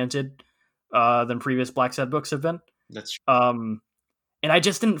slapstick oriented than previous Black Sad books have been. That's true. And I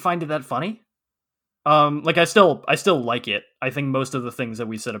just didn't find it that funny. Like I still like it. I think most of the things that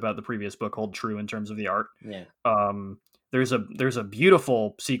we said about the previous book hold true in terms of the art. Yeah. There's a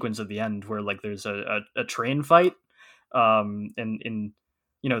beautiful sequence at the end where like there's a train fight. And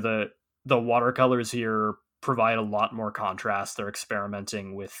the watercolors here provide a lot more contrast. They're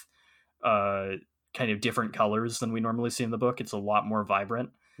experimenting with kind of different colors than we normally see in the book. It's a lot more vibrant.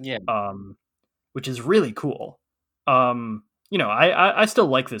 Yeah. Which is really cool. I still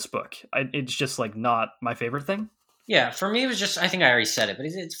like this book. It's just like not my favorite thing. Yeah, for me it was just, I think I already said it, but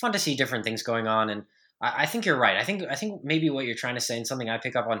it's fun to see different things going on, and I think you're right. I think maybe what you're trying to say, and something I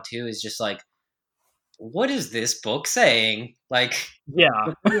pick up on too, is just like, what is this book saying? Like,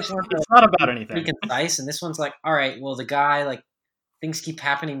 yeah, it's not about anything. Pretty concise, and this one's like, all right, well, the guy, like, things keep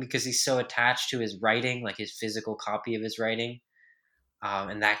happening because he's so attached to his writing, like his physical copy of his writing,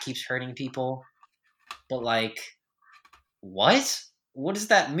 and that keeps hurting people. But like, what does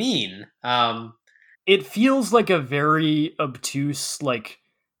that mean? It feels like a very obtuse, like,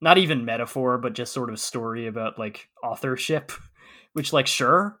 not even metaphor, but just sort of story about like authorship, which, like,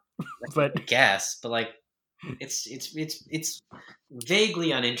 sure, but I guess, but like, it's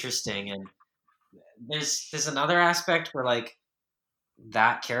vaguely uninteresting, and there's another aspect where like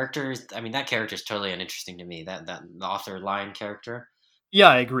that character is totally uninteresting to me. That the author lion character. Yeah,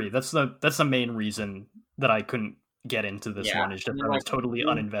 I agree. That's the main reason that I couldn't get into this one. Is just I was totally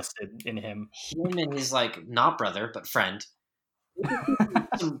uninvested in him. Him and his like not brother but friend.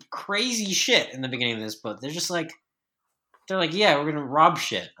 Some crazy shit in the beginning of this book. They're like, yeah, we're gonna rob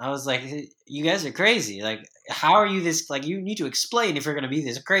shit. I was like, you guys are crazy. Like, how are you this? Like, you need to explain if you're gonna be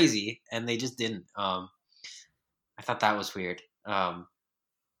this crazy, and they just didn't. I thought that was weird.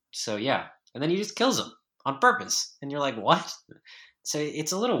 So yeah, and then he just kills him on purpose, and you're like, what? So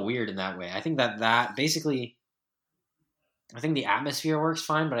it's a little weird in that way. I think that basically, I think the atmosphere works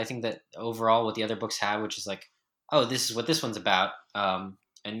fine, but I think that overall what the other books have, which is like, oh, this is what this one's about, and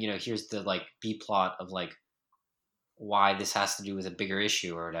here's the like B plot of like why this has to do with a bigger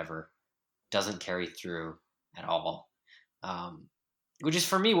issue or whatever, doesn't carry through at all. Which is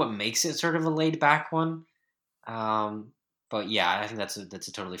for me what makes it sort of a laid back one. But yeah, I think that's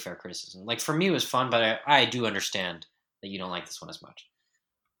a totally fair criticism. Like, for me it was fun, but I do understand that you don't like this one as much.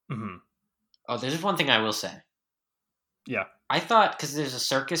 Mm-hmm. Oh, there's one thing I will say. Yeah. I thought, because there's a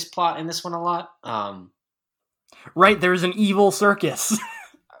circus plot in this one a lot. Right, there's an evil circus.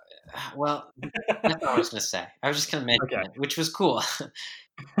 Well, that's not what I was going to say. I was just going to mention it, which was cool.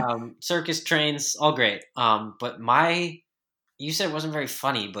 Circus, trains, all great. But my you said it wasn't very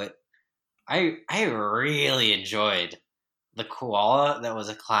funny, but I really enjoyed the koala that was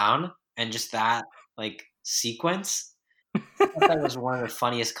a clown and just that like sequence. I thought that was one of the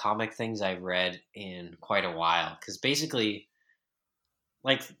funniest comic things I've read in quite a while because basically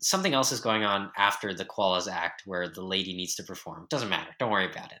like something else is going on after the koalas act where the lady needs to perform. Doesn't matter. Don't worry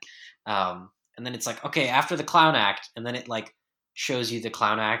about it. And then it's like, okay, after the clown act, and then it like shows you the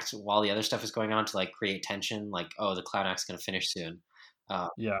clown act while the other stuff is going on to like create tension. Like, oh, the clown act's going to finish soon.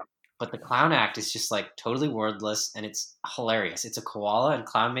 Yeah. But the clown act is just like totally wordless and it's hilarious. It's a koala in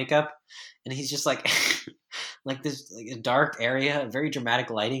clown makeup, and he's just like, like this like a dark area, very dramatic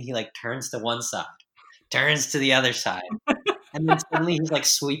lighting. He like turns to one side, turns to the other side, and then suddenly he's like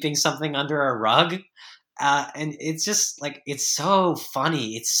sweeping something under a rug. And it's just like it's so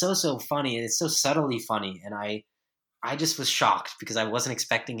funny. It's so funny, and it's so subtly funny. And I just was shocked because I wasn't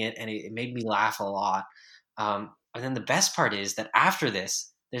expecting it, and it made me laugh a lot. And then the best part is that after this,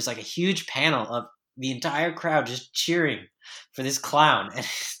 there's like a huge panel of the entire crowd just cheering for this clown, and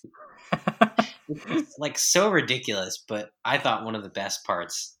it's like so ridiculous. But I thought one of the best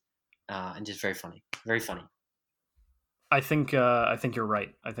parts, and just very funny, very funny. I think you're right.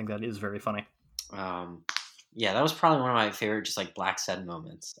 I think that is very funny. Yeah, that was probably one of my favorite, just like Black Sun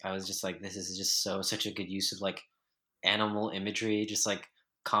moments. I was just like, this is just such a good use of like animal imagery, just like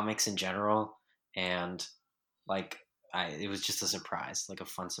comics in general, and like it was just a surprise, like a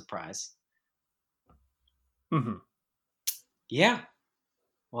fun surprise. Mm-hmm. Yeah.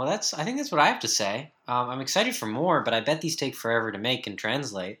 Well, I think that's what I have to say. I'm excited for more, but I bet these take forever to make and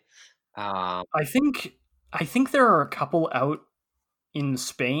translate. I think there are a couple out in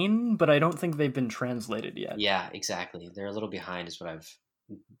Spain, but I don't think they've been translated yet. Yeah, exactly. They're a little behind, is what I've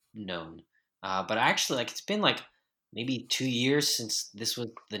known. But actually, like it's been like maybe 2 years since this was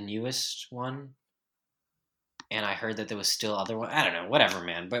the newest one, and I heard that there was still other one. I don't know, whatever,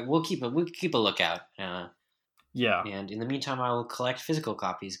 man. But we'll keep a lookout. Yeah. And in the meantime, I will collect physical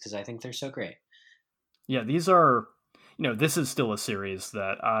copies because I think they're so great. Yeah, these are, this is still a series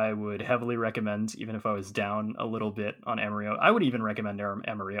that I would heavily recommend, even if I was down a little bit on Emerio. I would even recommend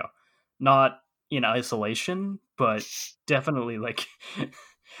Emerio. Not in isolation, but definitely like,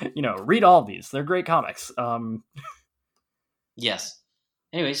 read all of these. They're great comics. Yes.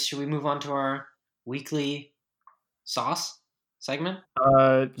 Anyways, should we move on to our weekly sauce segment?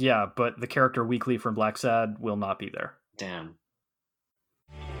 Yeah, but the character Weekly from Black Sad will not be there. Damn.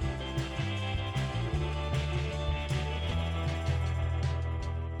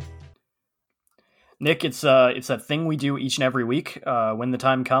 Nick, it's that thing we do each and every week. When the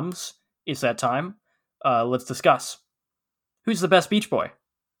time comes, it's that time. Let's discuss. Who's the best Beach Boy?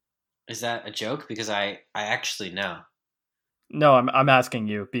 Is that a joke? Because I actually know. No, I'm asking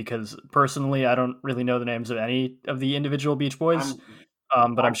you because personally, I don't really know the names of any of the individual Beach Boys.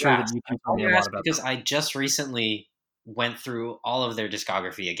 But I'm sure that you can tell me a lot about because them. I just recently went through all of their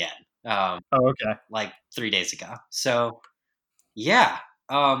discography again. Oh, okay. Like 3 days ago. So, yeah.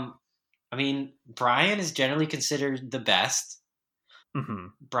 I mean, Brian is generally considered the best. Mm-hmm.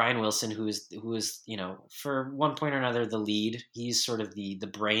 Brian Wilson, who is for one point or another the lead. He's sort of the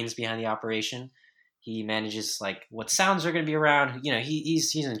brains behind the operation. He manages like what sounds are going to be around.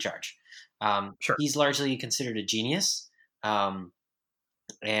 He's in charge. Sure. He's largely considered a genius, and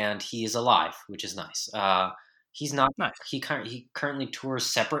he is alive, which is nice. He's not. Nice. He currently tours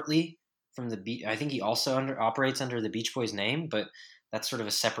separately from the Beach. I think he also operates under the Beach Boys name, but that's sort of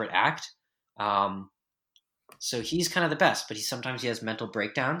a separate act. So he's kind of the best, but sometimes he has mental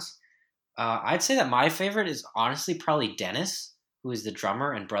breakdowns. I'd say that my favorite is honestly probably Dennis, who is the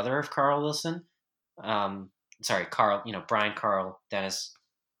drummer and brother of Carl Wilson. Sorry, Carl. Brian, Carl, Dennis.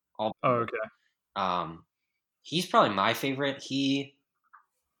 All. Oh, okay. He's probably my favorite. He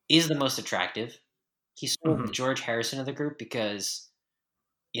is the most attractive. He's sort of the George Harrison of the group because,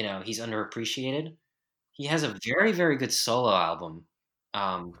 he's underappreciated. He has a very, very good solo album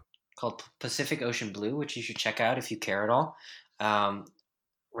called Pacific Ocean Blue, which you should check out if you care at all.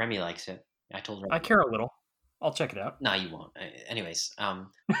 Remy likes it. I told Remy. I care a little. I'll check it out. No, you won't. Anyways,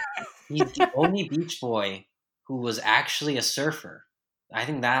 he's the only Beach Boy who was actually a surfer. I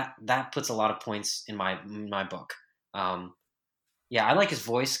think that puts a lot of points in my book. Yeah, I like his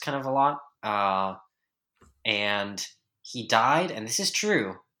voice kind of a lot. And he died, and this is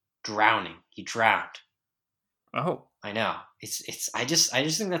true, drowning. He drowned. Oh, I know. I just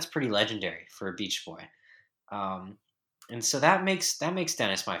think that's pretty legendary for a Beach Boy. And so that makes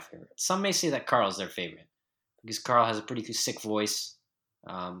Dennis my favorite. Some may say that Carl's their favorite because Carl has a pretty sick voice.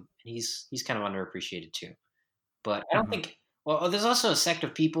 And he's kind of underappreciated too. But I don't think. Well, there's also a sect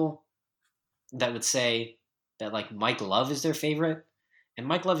of people that would say that like Mike Love is their favorite, and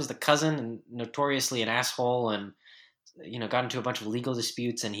Mike Love is the cousin and notoriously an asshole, and got into a bunch of legal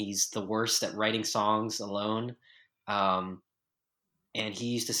disputes, and he's the worst at writing songs alone. And he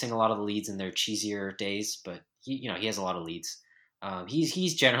used to sing a lot of the leads in their cheesier days, but he has a lot of leads.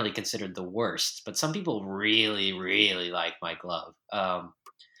 He's generally considered the worst, but some people really, really like Mike Love.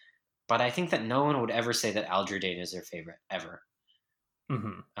 But I think that no one would ever say that Al Jourdain is their favorite ever.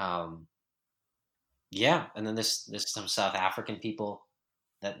 Mm-hmm. Yeah, and then there's some South African people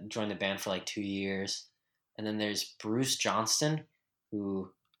that joined the band for like 2 years, and then there's Bruce Johnston,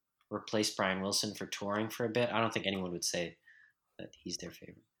 who replaced Brian Wilson for touring for a bit. I don't think anyone would say that he's their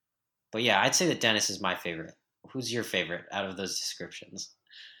favorite, but yeah, I'd say that Dennis is my favorite. Who's your favorite out of those descriptions?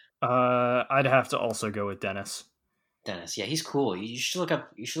 I'd have to also go with Dennis. Dennis, yeah, he's cool. You should look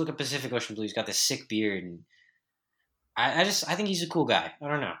up. You should look up Pacific Ocean Blue. He's got this sick beard, and I think he's a cool guy. I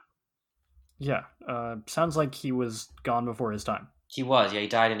don't know. Yeah, sounds like he was gone before his time. He was. Yeah, he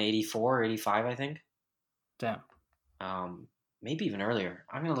died in 84 or 85, I think. Damn. Maybe even earlier.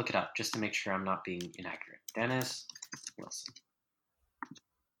 I'm gonna look it up just to make sure I'm not being inaccurate. Dennis Wilson.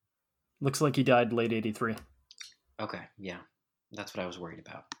 Looks like he died late 83. Okay, yeah, that's what I was worried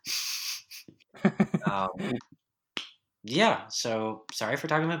about. Yeah, so sorry for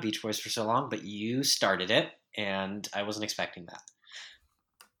talking about Beach Boys for so long, but you started it, and I wasn't expecting that.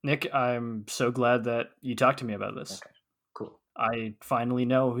 Nick, I'm so glad that you talked to me about this. Okay, cool. I finally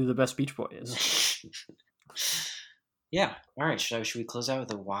know who the best Beach Boy is. Yeah, all right. Should we close out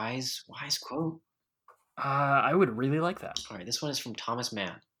with a wise quote? I would really like that. All right, this one is from Thomas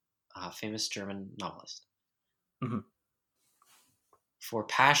Mann, a famous German novelist. Mm-hmm. For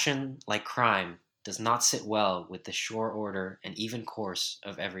passion, like crime, does not sit well with the sure order and even course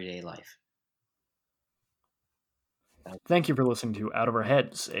of everyday life. Thank you for listening to Out of Our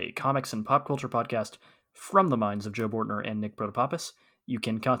Heads, a comics and pop culture podcast from the minds of Joe Bortner and Nick Protopopis. You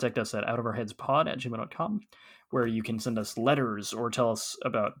can contact us at outofourheadspod@gmail.com, where you can send us letters or tell us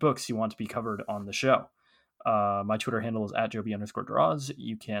about books you want to be covered on the show. My Twitter handle is @Joby_draws.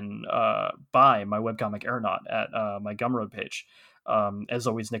 You can buy my webcomic Aeronaut at my Gumroad page. As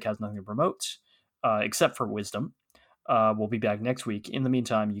always, Nick has nothing to promote except for wisdom. We'll be back next week. In the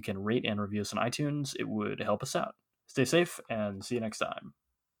meantime, you can rate and review us on iTunes. It would help us out. Stay safe and see you next time.